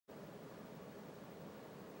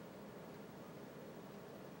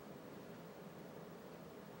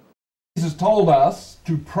Jesus told us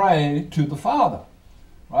to pray to the Father.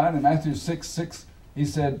 Right? In Matthew 6:6, he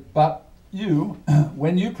said, but you,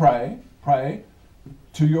 when you pray, pray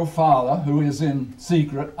to your Father who is in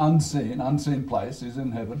secret, unseen place. He's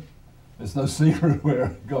in heaven. There's no secret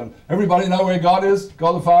where God. Everybody know where God is?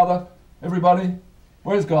 God the Father? Everybody?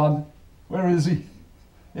 Where's God? Where is he?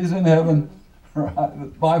 He's in heaven. Right? The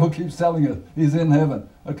Bible keeps telling us he's in heaven.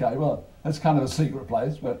 Okay, well, that's kind of a secret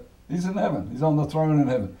place, but he's in heaven. He's on the throne in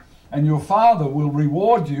heaven. And your Father will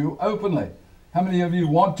reward you openly. How many of you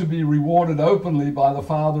want to be rewarded openly by the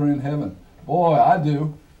Father in heaven? Boy, I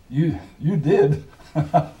do. You did.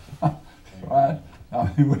 Right?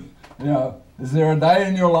 I mean, you know, is there a day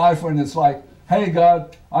in your life when it's like, hey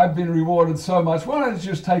God, I've been rewarded so much, why don't you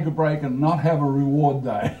just take a break and not have a reward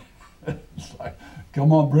day? It's like,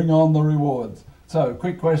 come on, bring on the rewards. So,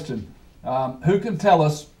 quick question. Who can tell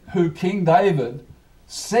us who King David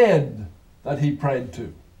said that he prayed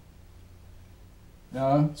to? You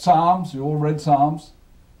know, Psalms, you all read Psalms.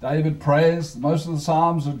 David prays. Most of the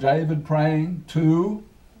Psalms are David praying to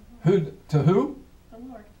who? To who? The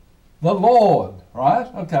Lord. The Lord, right?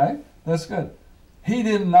 Okay, that's good. He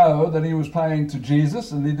didn't know that he was praying to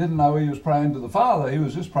Jesus, and he didn't know he was praying to the Father. He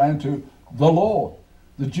was just praying to the Lord.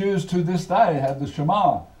 The Jews to this day have the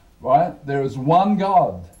Shema, right? There is one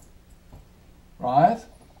God, right?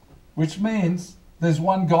 Which means there's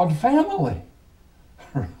one God family,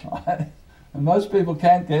 right? And most people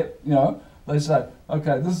can't get, you know, they say,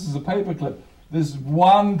 okay, this is a paperclip. This is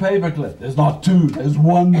one paperclip. There's not two, there's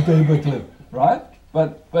one paperclip, right?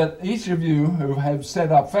 But each of you who have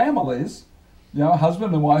set up families, you know,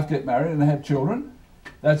 husband and wife get married and have children,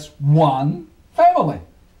 that's one family,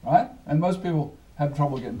 right? And most people have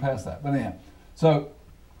trouble getting past that. But anyhow, so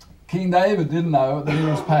King David didn't know that he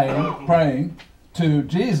was praying to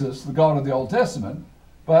Jesus, the God of the Old Testament,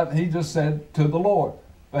 but he just said to the Lord.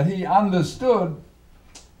 But he understood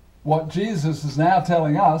what Jesus is now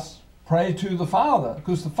telling us, pray to the Father,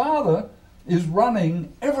 because the Father is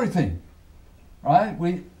running everything, right?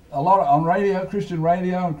 A lot on radio, Christian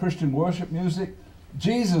radio and Christian worship music,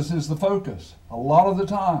 Jesus is the focus a lot of the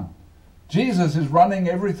time. Jesus is running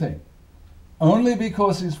everything, only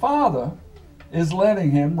because his Father is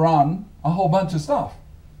letting him run a whole bunch of stuff,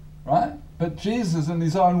 right? But Jesus, in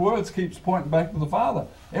his own words, keeps pointing back to the Father.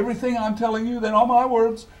 Everything I'm telling you, they're not my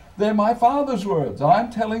words. They're my Father's words.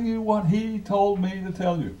 I'm telling you what he told me to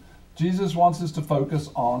tell you. Jesus wants us to focus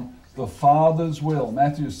on the Father's will.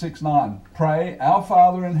 Matthew 6:9. Pray, our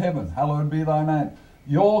Father in heaven, hallowed be thy name.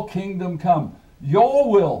 Your kingdom come. Your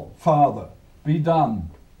will, Father, be done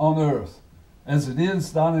on earth as it is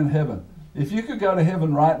done in heaven. If you could go to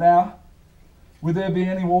heaven right now, would there be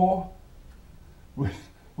any war?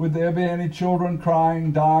 Would there be any children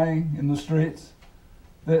crying, dying in the streets?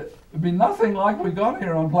 There would be nothing like we got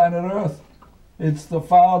here on planet Earth. It's the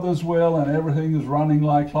Father's will and everything is running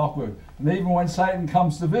like clockwork. And even when Satan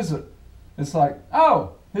comes to visit, it's like,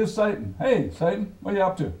 oh, here's Satan. Hey, Satan, what are you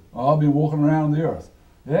up to? Oh, I've been walking around the earth.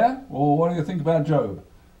 Yeah? Well, what do you think about Job?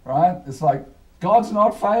 Right? It's like, God's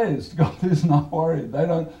not fazed. God is not worried. They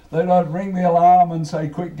don't ring the alarm and say,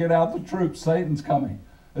 quick, get out the troops. Satan's coming.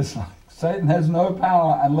 It's like, Satan has no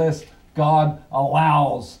power unless God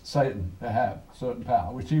allows Satan to have certain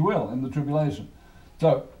power, which he will in the tribulation.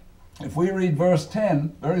 So if we read verse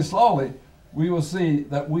 10 very slowly, we will see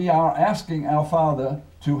that we are asking our Father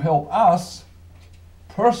to help us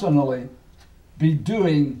personally be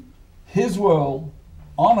doing his will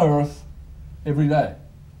on earth every day.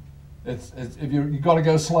 If you've got to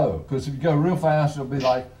go slow, because if you go real fast, it'll be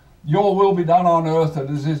like, your will be done on earth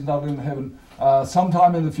as it is done in heaven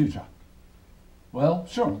sometime in the future. Well,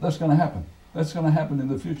 sure, that's going to happen. That's going to happen in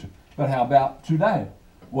the future. But how about today?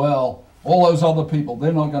 Well, all those other people,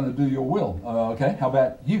 they're not going to do your will. Okay, how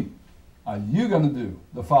about you? Are you going to do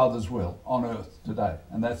the Father's will on earth today?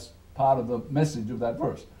 And that's part of the message of that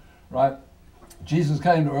verse, right? Jesus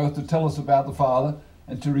came to earth to tell us about the Father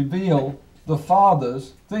and to reveal the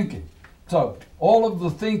Father's thinking. So all of the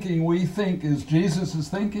thinking we think is Jesus'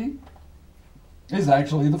 thinking is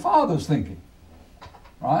actually the Father's thinking.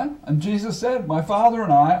 Right? And Jesus said, my Father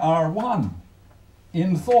and I are one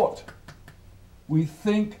in thought. We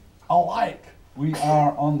think alike. We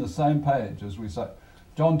are on the same page, as we say.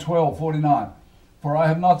 John 12:49. For I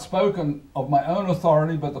have not spoken of my own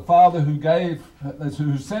authority, but the Father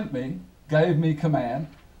who sent me gave me command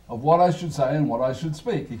of what I should say and what I should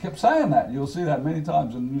speak. He kept saying that. You'll see that many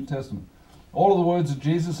times in the New Testament. All of the words of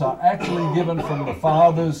Jesus are actually given from the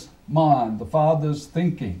Father's mind, the Father's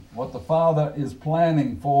thinking, what the Father is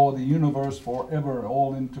planning for the universe forever,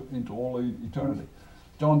 all into all eternity.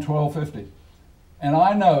 John 12:50. And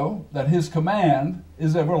I know that his command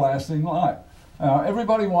is everlasting life.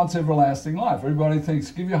 Everybody wants everlasting life. Everybody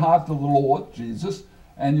thinks, give your heart to the Lord, Jesus,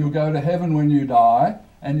 and you'll go to heaven when you die,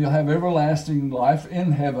 and you'll have everlasting life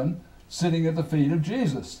in heaven sitting at the feet of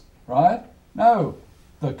Jesus, right? No,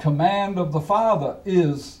 the command of the Father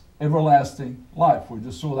is everlasting life. We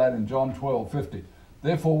just saw that in John 12:50.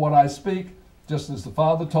 Therefore, what I speak, just as the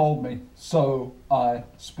Father told me, so I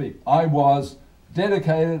speak. I was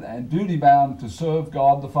dedicated and duty-bound to serve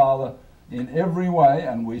God the Father in every way,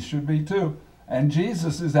 and we should be too. And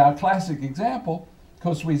Jesus is our classic example,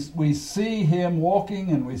 because we see him walking,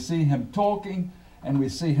 and we see him talking, and we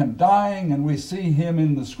see him dying, and we see him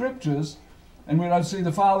in the scriptures, and we don't see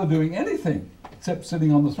the Father doing anything except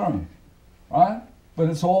sitting on the throne, right? But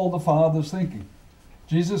it's all the Father's thinking.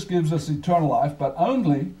 Jesus gives us eternal life, but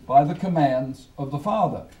only by the commands of the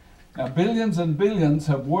Father. Now, billions and billions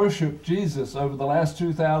have worshipped Jesus over the last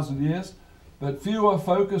 2,000 years, but few are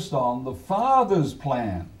focused on the Father's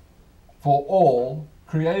plan for all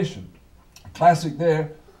creation. Classic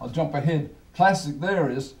there, I'll jump ahead, classic there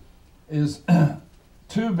is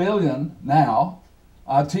 2 billion now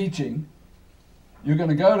are teaching you're going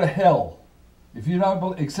to go to hell if you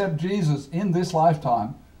don't accept Jesus in this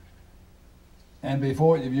lifetime, and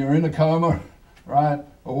before, if you're in a coma, right,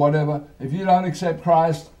 or whatever, if you don't accept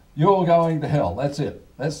Christ, you're going to hell. That's it.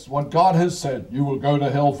 That's what God has said. You will go to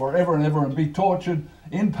hell forever and ever and be tortured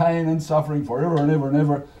in pain and suffering forever and ever and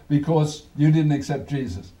ever because you didn't accept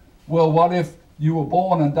Jesus. Well, what if you were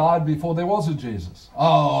born and died before there was a Jesus?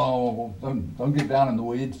 Oh, don't get down in the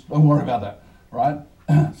weeds. Don't worry about that, right?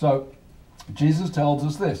 So Jesus tells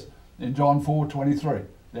us this in John 4:23.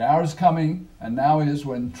 The hour is coming, and now is,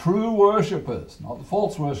 when true worshippers, not the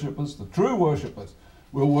false worshippers, the true worshippers,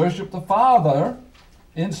 will worship the Father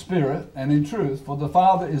in spirit and in truth, for the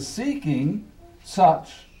Father is seeking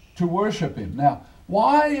such to worship him. Now,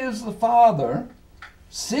 why is the Father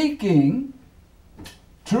seeking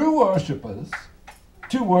true worshippers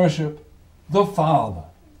to worship the Father?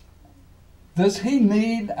 Does he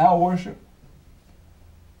need our worship?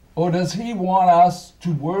 Or does he want us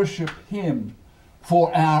to worship him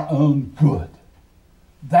for our own good?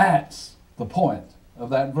 That's the point of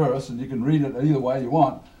that verse, and you can read it either way you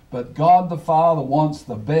want. But God the Father wants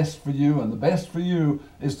the best for you, and the best for you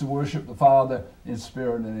is to worship the Father in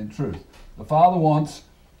spirit and in truth. The Father wants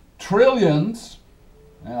trillions.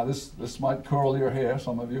 Now this might curl your hair,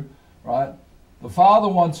 some of you, right? The Father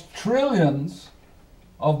wants trillions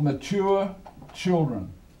of mature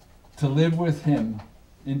children to live with him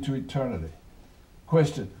into eternity.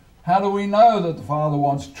 Question: how do we know that the Father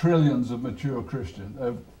wants trillions of mature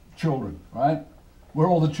children, right? We're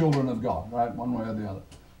all the children of God, right? One way or the other.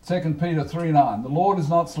 2 Peter 3:9, the Lord is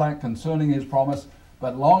not slack concerning his promise,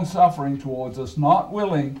 but long-suffering towards us, not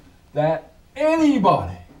willing that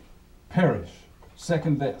anybody perish,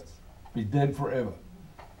 second death, be dead forever,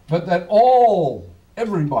 but that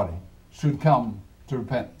everybody should come to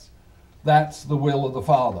repentance. That's the will of the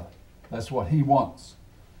Father. That's what he wants,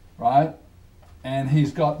 right? And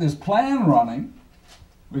he's got this plan running.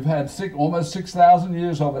 We've had almost 6,000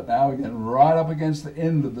 years of it now. We're getting right up against the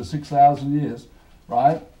end of the 6,000 years,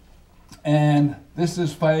 right? And this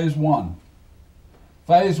is phase one.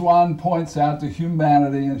 Phase one points out to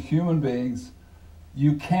humanity and human beings,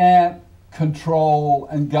 you can't control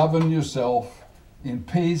and govern yourself in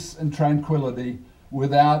peace and tranquility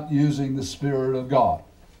without using the Spirit of God.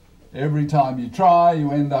 Every time you try,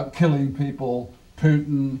 you end up killing people.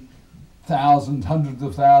 Putin, thousands, hundreds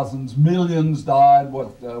of thousands, millions died.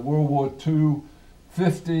 World War II,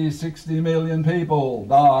 50, 60 million people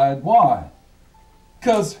died. Why?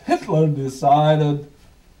 Because Hitler decided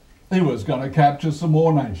he was going to capture some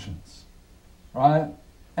more nations, right?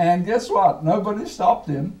 And guess what? Nobody stopped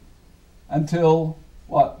him until,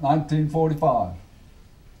 1945.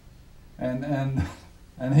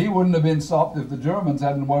 And he wouldn't have been stopped if the Germans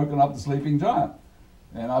hadn't woken up the sleeping giant.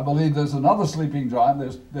 And I believe there's another sleeping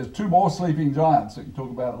giant. There's 2 more sleeping giants. We can talk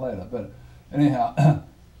about it later. But anyhow,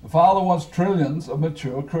 the Father wants trillions of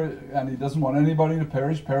mature, and he doesn't want anybody to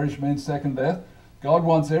perish. Perish means second death. God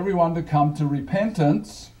wants everyone to come to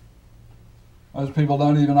repentance. Most people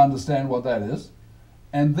don't even understand what that is.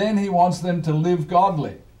 And then he wants them to live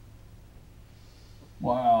godly.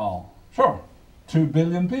 Well, sure. 2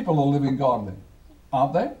 billion people are living godly,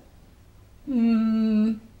 aren't they?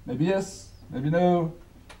 Maybe yes, maybe no.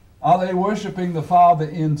 Are they worshiping the Father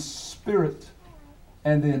in spirit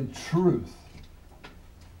and in truth?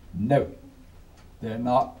 No, they're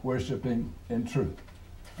not worshiping in truth.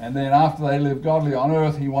 And then after they live godly on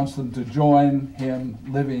earth, he wants them to join him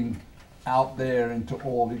living out there into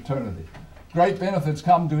all eternity. great benefits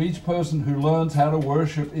come to each person who learns how to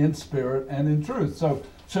worship in spirit and in truth.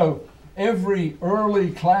 So every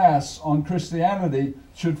early class on Christianity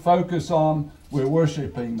should focus on, we're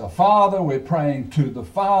worshiping the Father, we're praying to the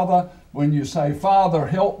Father. When you say, Father,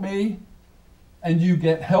 help me, and you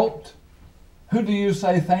get helped, who do you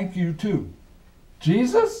say thank you to?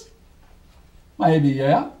 Jesus? Maybe,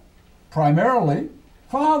 yeah. Primarily,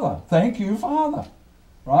 Father. Thank you, Father.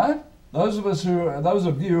 Right? Those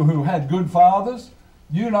of you who had good fathers,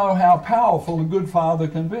 you know how powerful a good father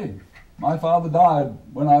can be. My father died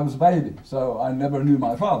when I was a baby, so I never knew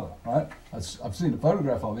my father, right? I've seen a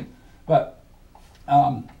photograph of him. But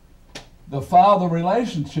the father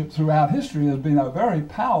relationship throughout history has been a very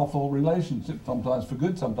powerful relationship, sometimes for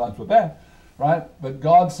good, sometimes for bad, right? But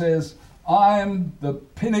God says, I'm the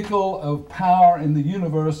pinnacle of power in the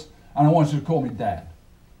universe, and I want you to call me Dad.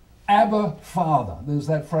 Abba, Father. There's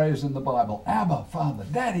that phrase in the Bible. Abba, Father.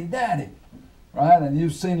 Daddy, Daddy. Right? And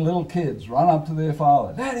you've seen little kids run up to their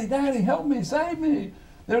father. Daddy, Daddy, help me, save me.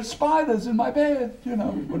 There's spiders in my bed, you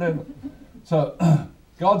know, whatever. So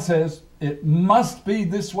God says, it must be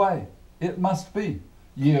this way. It must be.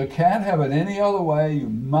 You can't have it any other way. You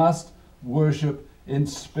must worship in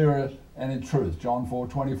spirit and in truth. John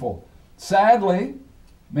 4:24. Sadly,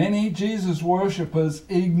 many Jesus worshippers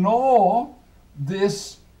ignore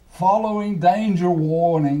this following danger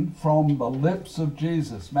warning from the lips of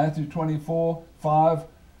Jesus. Matthew 24:5.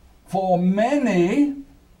 For many,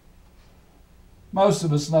 most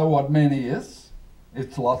of us know what many is.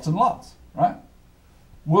 It's lots and lots, right?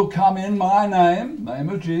 Will come in my name, name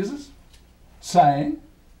of Jesus, saying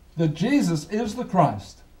that Jesus is the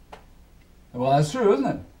Christ. Well, that's true, isn't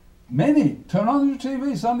it? Many, turn on your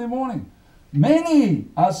TV Sunday morning. Many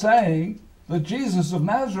are saying that Jesus of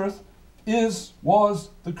Nazareth was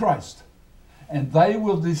the Christ. And they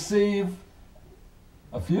will deceive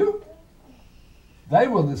a few. They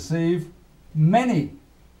will deceive many.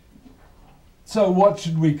 So what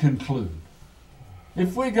should we conclude?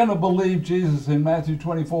 If we're going to believe Jesus in Matthew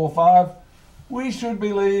 24:5, we should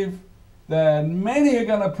believe that many are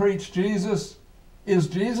going to preach Jesus is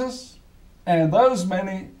Jesus, and those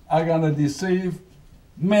many are going to deceive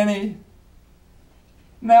many.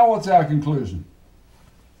 Now what's our conclusion?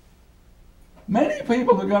 Many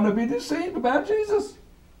people are going to be deceived about Jesus.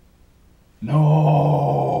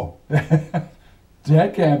 No,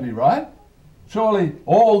 that can't be right. Surely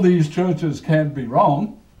all these churches can't be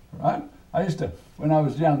wrong, right? When I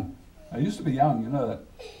was young, I used to be young, you know that.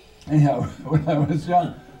 Anyhow, when I was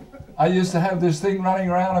young, I used to have this thing running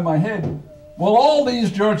around in my head. Well, all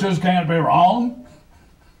these churches can't be wrong.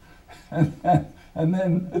 And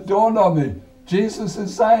then it dawned on me, Jesus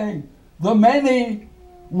is saying, the many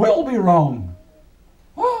will be wrong.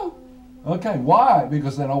 Oh, okay, why?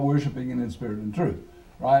 Because they're not worshiping in spirit and truth,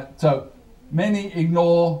 right? So many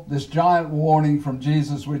ignore this giant warning from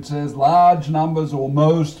Jesus which says large numbers or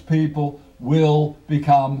most people will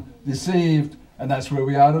become deceived, and that's where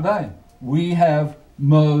we are today. We have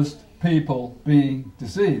most people being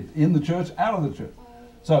deceived in the church, out of the church.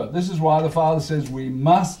 So this is why the Father says we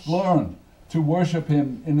must learn to worship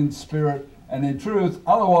him in spirit and in truth.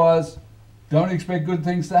 Otherwise, don't expect good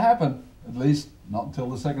things to happen, at least not until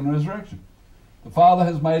the second resurrection. The Father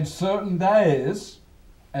has made certain days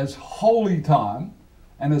as holy time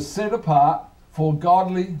and is set apart for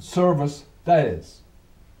godly service days.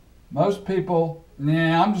 Most people,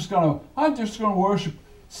 I'm just going to worship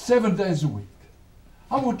 7 days a week.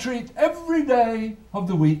 I will treat every day of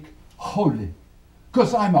the week holy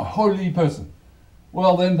because I'm a holy person.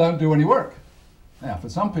 Well, then don't do any work. Now, for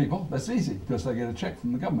some people, that's easy because they get a check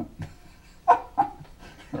from the government.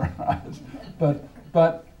 Right?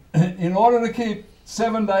 But in order to keep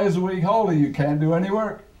 7 days a week holy, you can't do any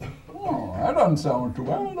work. Oh, that doesn't sound too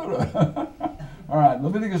well, does it? All right,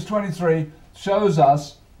 Leviticus 23 shows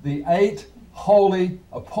us the 8 holy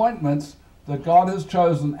appointments that God has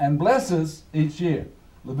chosen and blesses each year.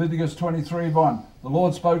 Leviticus 23:1. The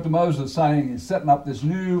Lord spoke to Moses, saying, he's setting up this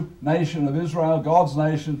new nation of Israel, God's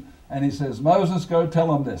nation, and he says, Moses, go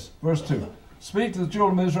tell them this. Verse 2. Speak to the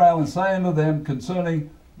children of Israel and say unto them concerning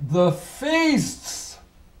the feasts.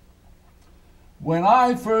 When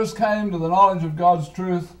I first came to the knowledge of God's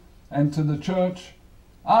truth and to the church,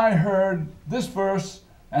 I heard this verse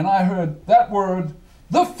and I heard that word,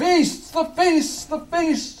 the feasts, the feasts, the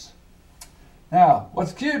feasts. Now,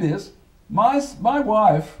 what's cute is, my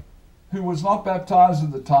wife, who was not baptized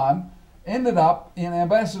at the time, ended up in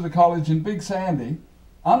Ambassador College in Big Sandy,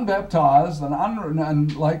 unbaptized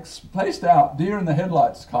and like spaced out, deer in the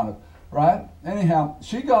headlights kind of, right? Anyhow,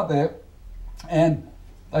 she got there and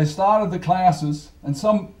they started the classes, and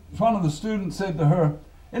one of the students said to her,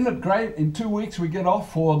 Isn't it great? In 2 weeks we get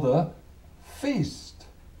off for the feast.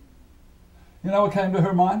 You know what came to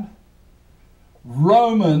her mind?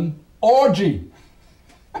 Roman orgy.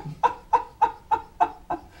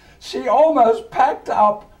 She almost packed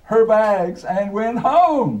up her bags and went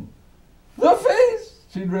home. The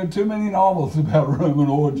feast. She'd read too many novels about Roman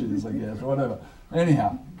orgies, I guess, or whatever.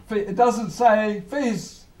 Anyhow, it doesn't say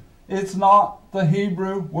feast. It's not the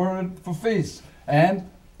Hebrew word for feast. And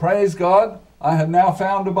praise God, I have now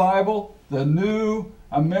found a Bible, the New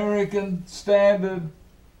American Standard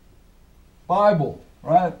Bible,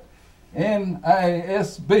 right?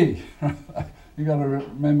 NASB. You got to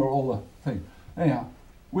remember all the things. Anyhow,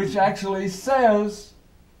 which actually says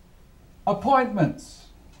appointments.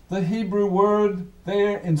 The Hebrew word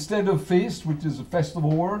there, instead of feast, which is a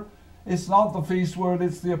festival word, it's not the feast word,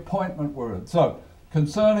 it's the appointment word. So,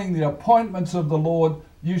 concerning the appointments of the Lord,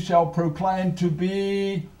 you shall proclaim to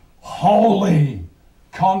be holy.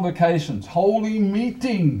 Convocations, holy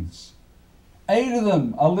meetings. 8 of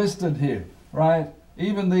them are listed here, right?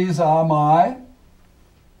 Even these are my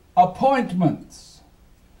appointments.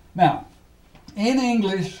 Now, in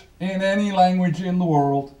English, in any language in the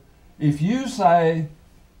world, if you say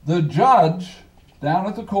the judge down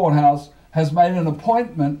at the courthouse has made an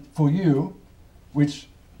appointment for you, which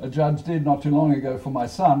a judge did not too long ago for my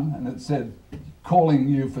son, and it said calling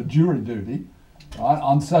you for jury duty, right,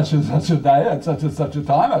 on such and such a day, at such and such a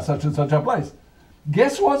time, at such and such a place.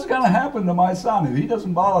 Guess what's going to happen to my son if he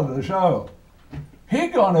doesn't bother to show?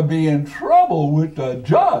 He's going to be in trouble with the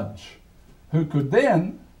judge, who could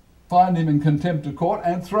then find him in contempt of court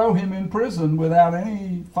and throw him in prison without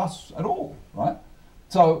any fuss at all, right?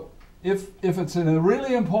 So if it's a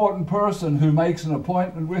really important person who makes an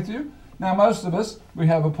appointment with you, now most of us, we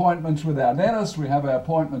have appointments with our dentists, we have our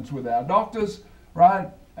appointments with our doctors, right?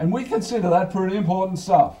 And we consider that pretty important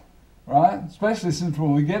stuff, right? Especially since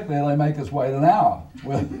when we get there, they make us wait an hour.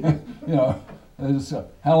 Well, you know,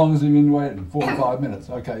 how long has he been waiting? 4 or 5 minutes.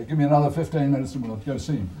 Okay, give me another 15 minutes and we'll go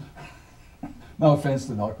see him. No offense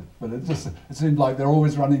to doctors, but it seems like they're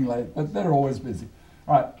always running late, but they're always busy.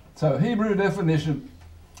 All right, so Hebrew definition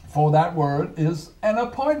for that word is an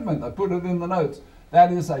appointment. I put it in the notes.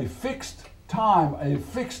 That is a fixed time, a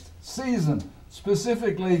fixed season,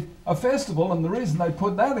 specifically a festival. And the reason they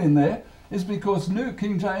put that in there is because New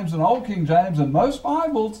King James and Old King James and most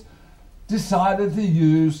Bibles decided to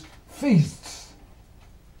use feasts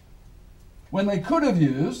when they should have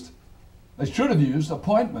used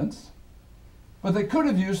appointments, but they could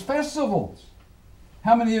have used festivals.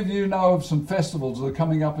 How many of you know of some festivals that are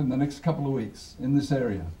coming up in the next couple of weeks in this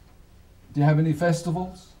area? Do you have any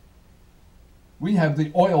festivals? We have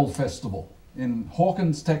the Oil Festival in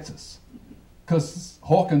Hawkins, Texas, because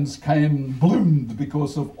Hawkins bloomed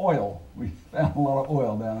because of oil. We found a lot of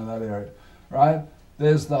oil down in that area, right?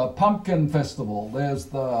 There's the Pumpkin Festival. There's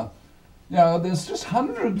there's just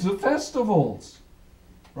hundreds of festivals,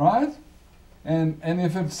 right? And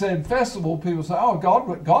if it said festival, people say, oh,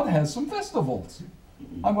 God has some festivals.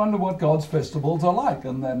 I wonder what God's festivals are like,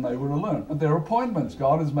 and then they would have learned. But they're appointments.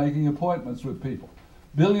 God is making appointments with people.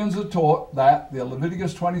 Billions are taught that the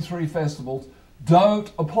Leviticus 23 festivals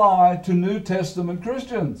don't apply to New Testament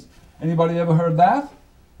Christians. Anybody ever heard that?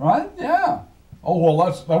 Right? Yeah. Oh,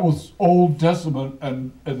 well, that was Old Testament,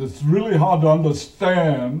 and it's really hard to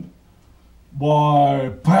understand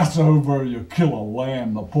why Passover you kill a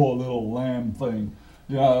lamb, the poor little lamb thing,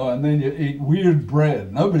 and then you eat weird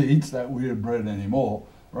bread. Nobody eats that weird bread anymore,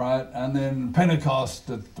 right? And then Pentecost,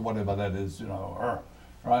 whatever that is,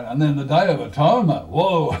 right? And then the Day of Atonement.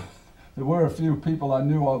 Whoa, there were a few people I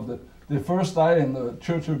knew of that their first day in the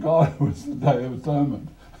Church of God was the Day of Atonement.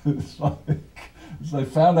 It's like, so they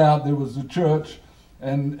found out there was a church,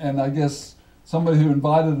 and I guess somebody who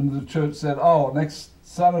invited them to the church said, oh, next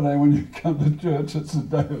Saturday when you come to church, it's the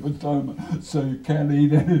Day of Atonement, so you can't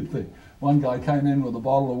eat anything. One guy came in with a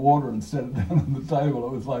bottle of water and set it down on the table.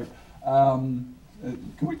 It was like, can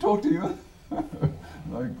we talk to you?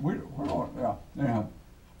 Anyhow.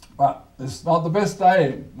 But it's not the best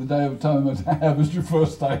day, the Day of Atonement, to have as your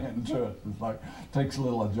first day in church. It's like, it takes a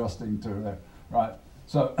little adjusting to that, right?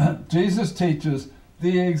 So Jesus teaches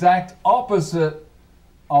the exact opposite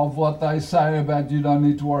of what they say about you don't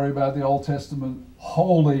need to worry about the Old Testament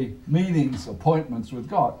holy meetings, appointments with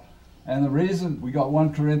God. And the reason, we got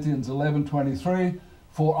 1 Corinthians 11:23,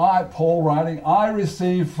 for Paul writing, I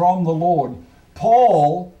received from the Lord.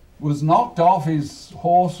 Paul was knocked off his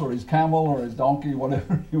horse or his camel or his donkey,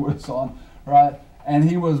 whatever he was on, right? And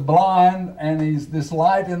he was blind, and he's this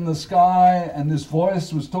light in the sky, and this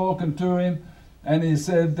voice was talking to him, and he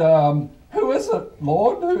said, who is it,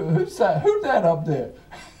 Lord? Who's that? Who's that up there?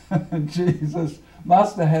 And Jesus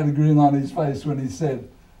must have had a grin on his face when he said,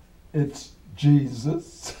 "It's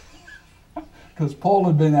Jesus." Because Paul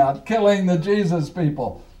had been out killing the Jesus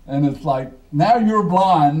people. And it's like, now you're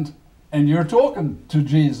blind and you're talking to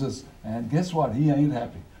Jesus. And guess what? He ain't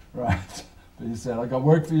happy, right? But he said, I got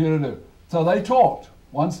work for you to do. So they talked.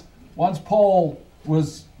 Once Paul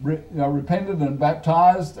was repented and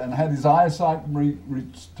baptized and had his eyesight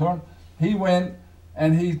returned, he went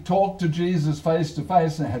and he talked to Jesus face to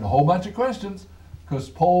face and had a whole bunch of questions, because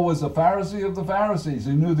Paul was a Pharisee of the Pharisees.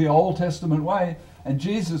 He knew the Old Testament way, and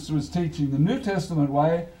Jesus was teaching the New Testament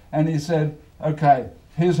way, and he said, okay,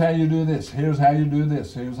 here's how you do this, here's how you do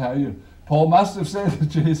this, here's how you... Paul must have said to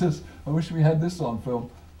Jesus, I wish we had this on film,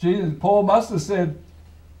 Paul must have said,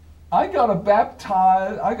 I got to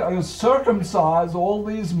baptize, I got to circumcise all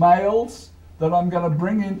these males that I'm going to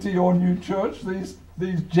bring into your new church, these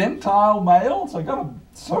Gentile males, I got to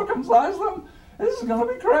circumcise them? This is going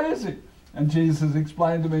to be crazy. And Jesus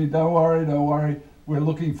explained to me, don't worry, we're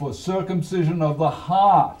looking for circumcision of the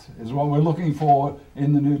heart is what we're looking for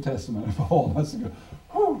in the New Testament. Paul must go,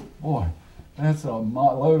 whew, boy, that's a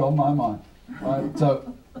load on my mind. Right?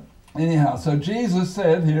 So anyhow, so Jesus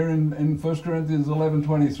said here in 1 Corinthians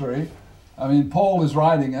 11:23, I mean, Paul is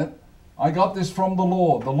writing it, I got this from the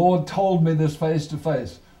Lord. The Lord told me this face to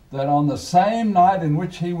face, that on the same night in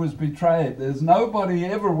which he was betrayed, there's nobody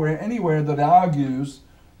anywhere that argues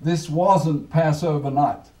this wasn't Passover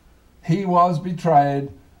night. He was betrayed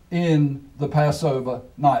in the Passover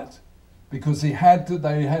night, because they had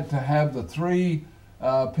to have the three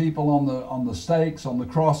people on the stakes, on the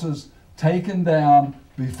crosses, taken down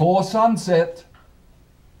before sunset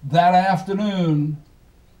that afternoon,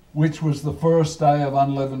 which was the first day of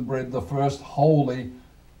unleavened bread, the first holy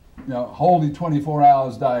 24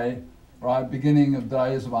 hours day, right, beginning of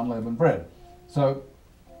days of unleavened bread. So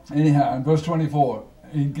anyhow, in verse 24,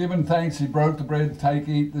 he'd given thanks, he broke the bread, take,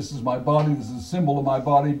 eat, this is my body, this is a symbol of my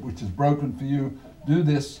body, which is broken for you. Do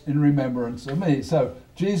this in remembrance of me. So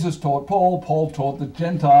Jesus taught Paul, Paul taught the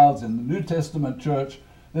Gentiles in the New Testament church.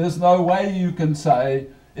 There's no way you can say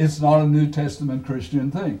it's not a New Testament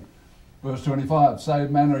Christian thing. Verse 25,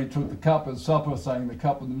 same manner he took the cup at supper, saying, the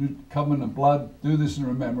cup of the new covenant blood, do this in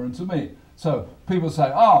remembrance of me. So people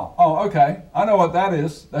say, oh, okay, I know what that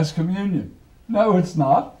is. That's communion. No, it's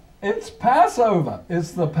not. It's Passover.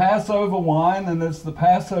 It's the Passover wine and it's the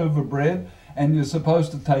Passover bread, and you're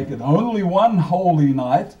supposed to take it only one holy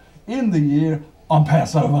night in the year on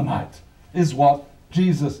Passover night, is what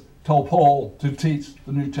Jesus told Paul to teach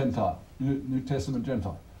the New Testament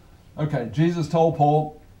Gentile. Okay, Jesus told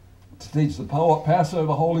Paul to teach the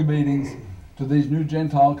Passover holy meetings to these new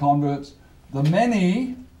Gentile converts. The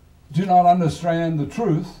many do not understand the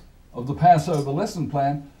truth of the Passover lesson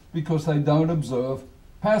plan because they don't observe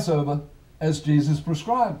Passover as Jesus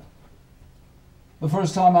prescribed. The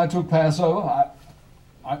first time I took Passover,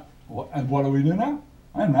 and what do we do now?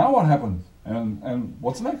 And now what happens? And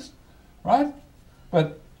what's next? Right?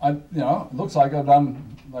 But it looks like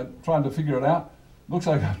trying to figure it out, looks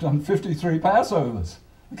like I've done 53 Passovers.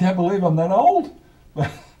 I can't believe I'm that old.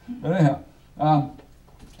 But anyhow,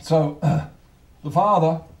 so the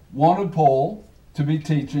Father wanted Paul to be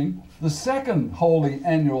teaching the second holy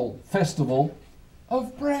annual festival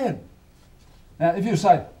of bread. Now, if you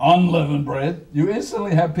say unleavened bread, you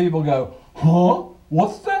instantly have people go, huh?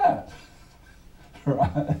 What's that?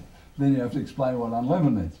 Right? Then you have to explain what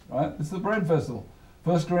unleavened means, right? It's the bread festival.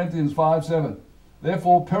 1 Corinthians 5:7.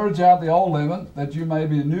 Therefore, purge out the old leaven, that you may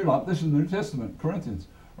be a new lump. This is the New Testament, Corinthians,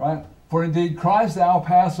 right? For indeed, Christ our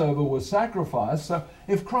Passover was sacrificed. So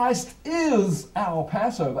if Christ is our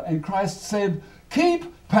Passover, and Christ said, keep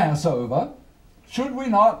Passover, should we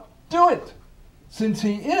not do it? Since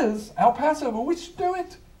he is our Passover, we should do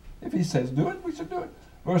it. If he says do it, we should do it.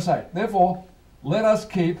 Verse 8, therefore, let us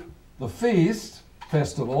keep the feast,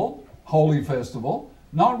 festival, holy festival,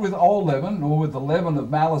 not with old leaven, nor with the leaven of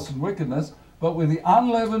malice and wickedness, but with the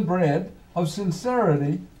unleavened bread of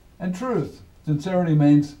sincerity and truth. Sincerity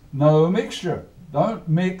means no mixture. Don't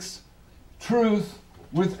mix truth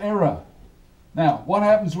with error. Now, what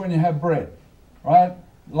happens when you have bread, right?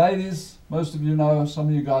 Ladies, most of you know, some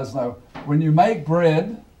of you guys know, when you make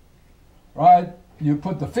bread, right, you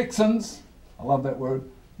put the fixins, I love that word,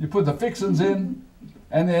 you put the fixins in,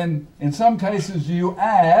 and then in some cases you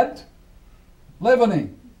add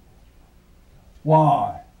leavening.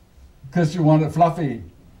 Why? Because you want it fluffy.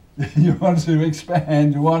 You want it to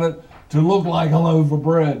expand. You want it to look like a loaf of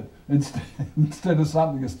bread instead of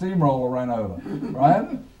something a steamroller ran over,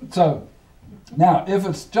 right? So, now, if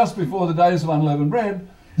it's just before the days of unleavened bread,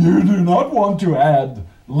 you do not want to add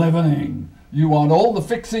leavening. You want all the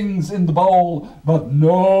fixings in the bowl, but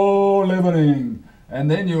no leavening. And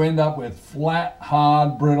then you end up with flat,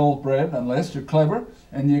 hard, brittle bread, unless you're clever,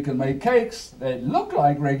 and you can make cakes that look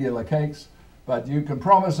like regular cakes, but you can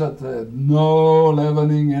promise that there's no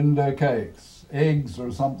leavening in the cakes, eggs or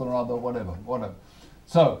something or other, whatever.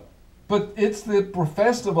 So, but it's the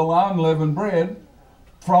festival of unleavened bread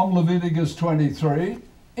from Leviticus 23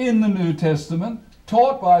 in the New Testament,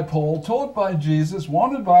 taught by Paul, taught by Jesus,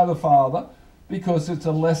 wanted by the Father, because it's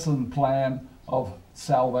a lesson plan of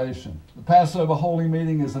salvation. The Passover Holy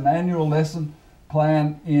Meeting is an annual lesson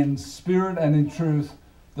plan in spirit and in truth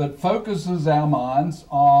that focuses our minds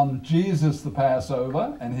on Jesus the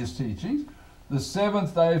Passover and his teachings. The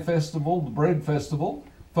seventh day festival, the bread festival,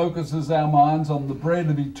 focuses our minds on the bread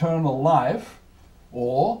of eternal life,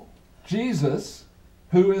 or Jesus,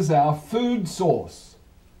 who is our food source.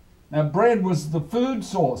 Now, bread was the food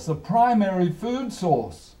source, the primary food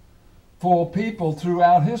source for people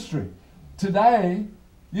throughout history. Today,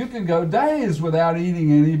 you can go days without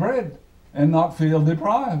eating any bread and not feel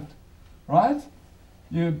deprived, right?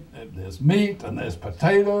 There's meat and there's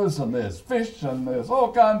potatoes and there's fish and there's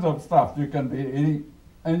all kinds of stuff you can be eating,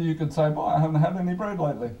 and you can say, boy, I haven't had any bread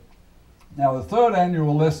lately. Now, the third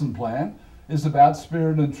annual lesson plan is about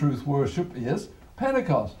spirit and truth worship is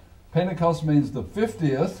Pentecost. Pentecost means the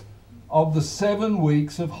 50th of the 7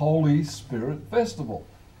 weeks of Holy Spirit festival.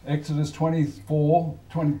 Exodus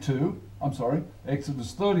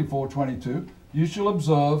 34:22, you shall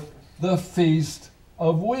observe the Feast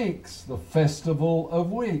of Weeks, the Festival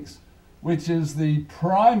of Weeks, which is the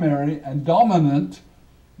primary and dominant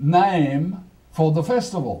name for the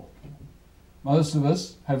festival. Most of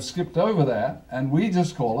us have skipped over that, and we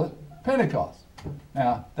just call it Pentecost.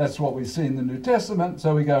 Now, that's what we see in the New Testament,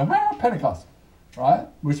 so we go, Pentecost, right?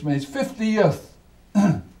 Which means 50th.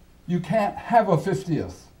 You can't have a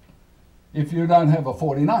 50th if you don't have a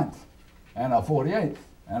 49th, and a 48th,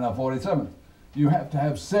 and a 47th. You have to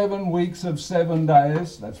have 7 weeks of 7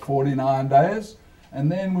 days, that's 49 days, and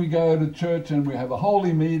then we go to church and we have a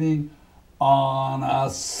holy meeting on a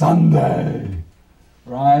Sunday,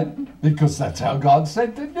 right? Because that's how God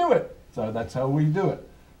said to do it. So that's how we do it,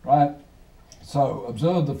 right? So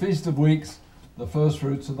observe the Feast of Weeks, the first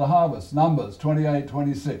fruits of the harvest. Numbers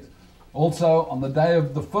 28:26. Also, on the day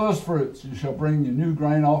of the first fruits, you shall bring your new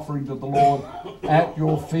grain offering to the Lord at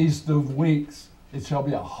your Feast of Weeks. It shall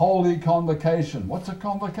be a holy convocation. What's a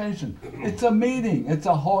convocation? It's a meeting. It's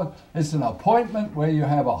an appointment where you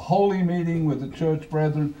have a holy meeting with the church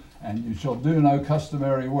brethren, and you shall do no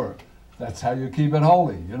customary work. That's how you keep it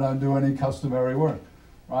holy. You don't do any customary work,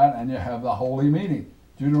 right? And you have the holy meeting.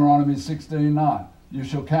 Deuteronomy 16:9. You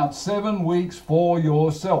shall count 7 weeks for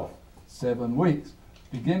yourself. 7 weeks.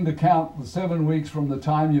 Begin to count the 7 weeks from the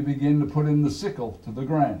time you begin to put in the sickle to the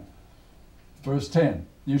ground. Verse 10.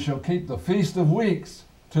 You shall keep the Feast of Weeks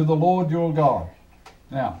to the Lord your God.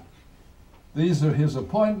 Now, these are his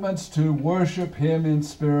appointments to worship him in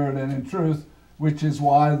spirit and in truth, which is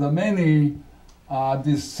why the many are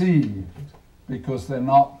deceived, because they're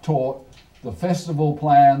not taught the festival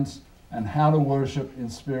plans and how to worship in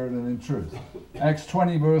spirit and in truth. Acts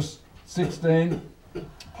 20 verse 16,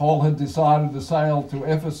 Paul had decided to sail to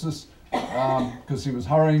Ephesus because he was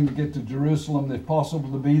hurrying to get to Jerusalem, if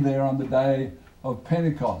possible, to be there on the day of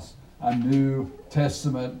Pentecost, a New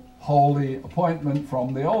Testament holy appointment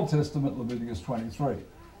from the Old Testament, Leviticus 23.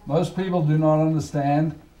 Most people do not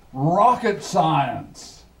understand rocket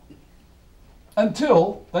science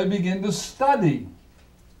until they begin to study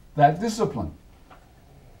that discipline.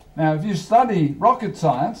 Now, if you study rocket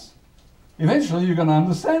science, eventually you're going to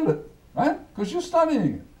understand it, right? Because you're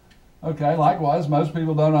studying it. Okay, likewise, most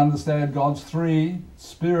people don't understand God's 3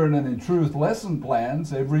 spirit and in truth lesson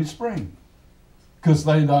plans every spring, because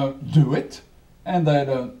they don't do it, and they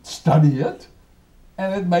don't study it,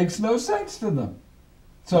 and it makes no sense to them.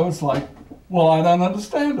 So it's like, well, I don't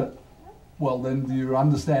understand it. Well, then do you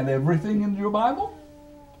understand everything in your Bible?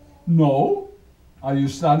 No. Are you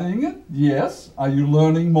studying it? Yes. Are you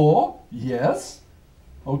learning more? Yes.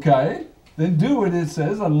 Okay. Then do what it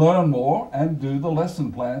says and learn more and do the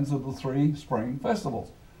lesson plans of the 3 spring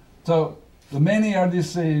festivals. So the many are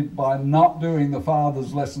deceived by not doing the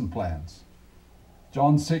Father's lesson plans.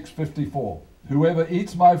 John 6:54. Whoever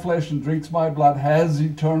eats my flesh and drinks my blood has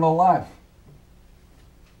eternal life.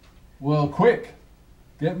 Well, quick.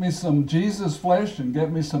 Get me some Jesus flesh and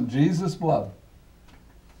get me some Jesus blood.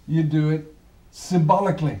 You do it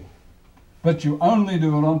symbolically, but you only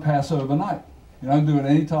do it on Passover night. You don't do it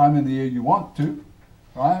any time in the year you want to,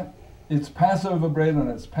 right? It's Passover bread and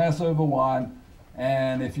it's Passover wine,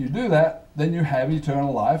 and if you do that, then you have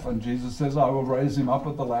eternal life, and Jesus says, I will raise him up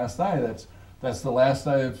at the last day. That's the last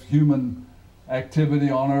day of human activity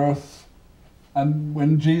on earth And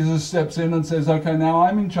when Jesus steps in and says, okay, now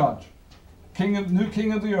I'm in charge, new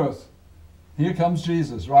king of the earth. Here comes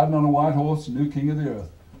Jesus, riding on a white horse, new king of the earth.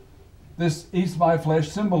 This eats my flesh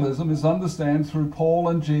symbolism is understood through Paul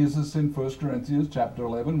and Jesus in 1 Corinthians chapter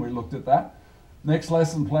 11. We looked at that. Next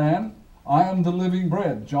lesson plan, I am the living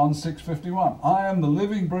bread, John 6:51. I am the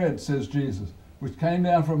living bread, says Jesus, which came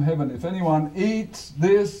down from heaven. If anyone eats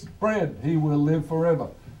this bread, he will live forever.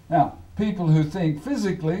 Now, people who think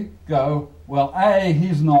physically go, well, A,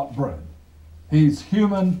 he's not bread. He's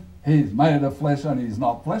human, he's made of flesh, and he's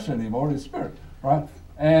not flesh anymore, he's spirit, right?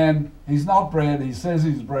 And he's not bread, he says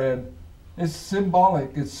he's bread. It's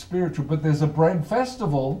symbolic, it's spiritual, but there's a bread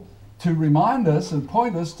festival to remind us and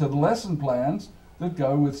point us to the lesson plans that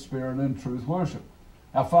go with spirit and truth worship.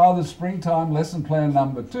 Our Father's Springtime lesson plan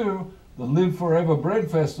number 2, the Live Forever Bread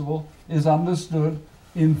Festival, is understood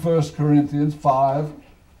in 1 Corinthians 5,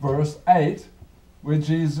 verse 8, where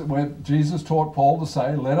Jesus taught Paul to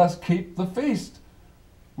say, let us keep the feast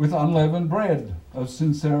with unleavened bread of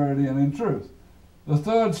sincerity and in truth. The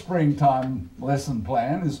third springtime lesson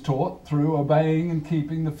plan is taught through obeying and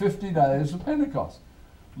keeping the 50 days of Pentecost.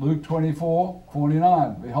 Luke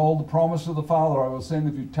 24:49. Behold, the promise of the Father I will send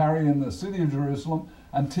if you tarry in the city of Jerusalem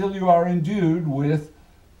until you are endued with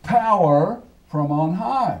power from on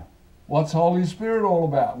high. What's Holy Spirit all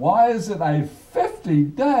about? Why is it a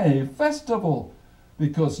 50-day festival?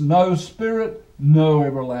 Because no spirit, no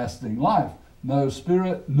everlasting life. No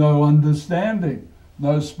spirit, no understanding.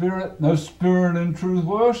 No spirit and truth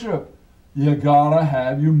worship.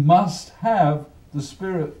 You must have the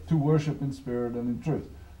Spirit to worship in spirit and in truth.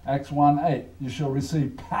 Acts 1:8, you shall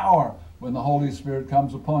receive power when the Holy Spirit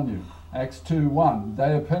comes upon you. Acts 2:1, the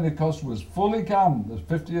day of Pentecost was fully come, the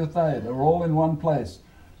 50th day. They were all in one place.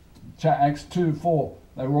 Acts 2:4,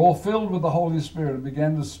 they were all filled with the Holy Spirit and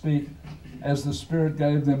began to speak as the Spirit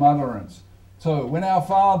gave them utterance. So when our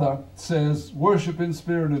Father says worship in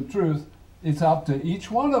spirit and truth, it's up to each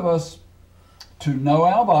one of us to know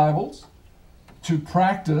our Bibles, to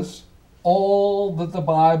practice all that the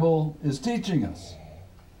Bible is teaching us.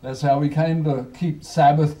 That's how we came to keep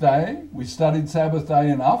Sabbath day. We studied Sabbath day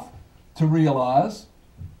enough to realize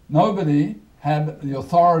nobody had the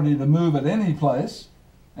authority to move at any place.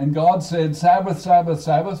 And God said, Sabbath, Sabbath,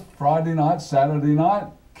 Sabbath, Friday night, Saturday night,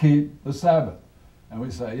 keep the Sabbath. And we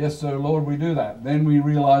say, yes, sir, Lord, we do that. Then we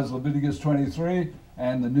realize Leviticus 23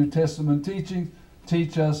 and the New Testament teachings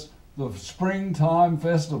teach us the springtime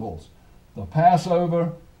festivals, the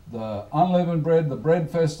Passover, the unleavened bread, the bread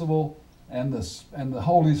festival, and the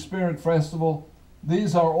Holy Spirit festival.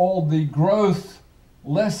 These are all the growth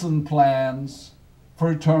lesson plans for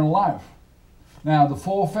eternal life. Now, the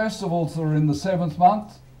 4 festivals that are in the 7th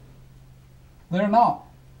month, they're not.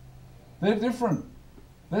 They're different.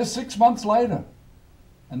 They're 6 months later.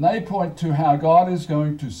 And they point to how God is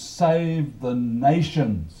going to save the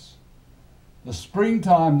nations. The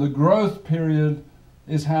springtime, the growth period,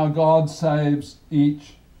 is how God saves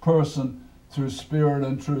each person through spirit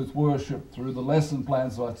and truth worship, through the lesson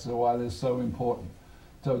plans. That's why they're so important.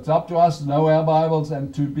 So it's up to us to know our Bibles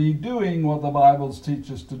and to be doing what the Bibles teach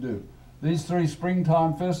us to do. These 3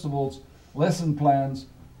 springtime festivals, lesson plans,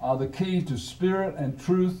 are the key to spirit and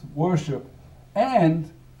truth worship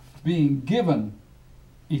and being given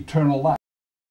eternal life.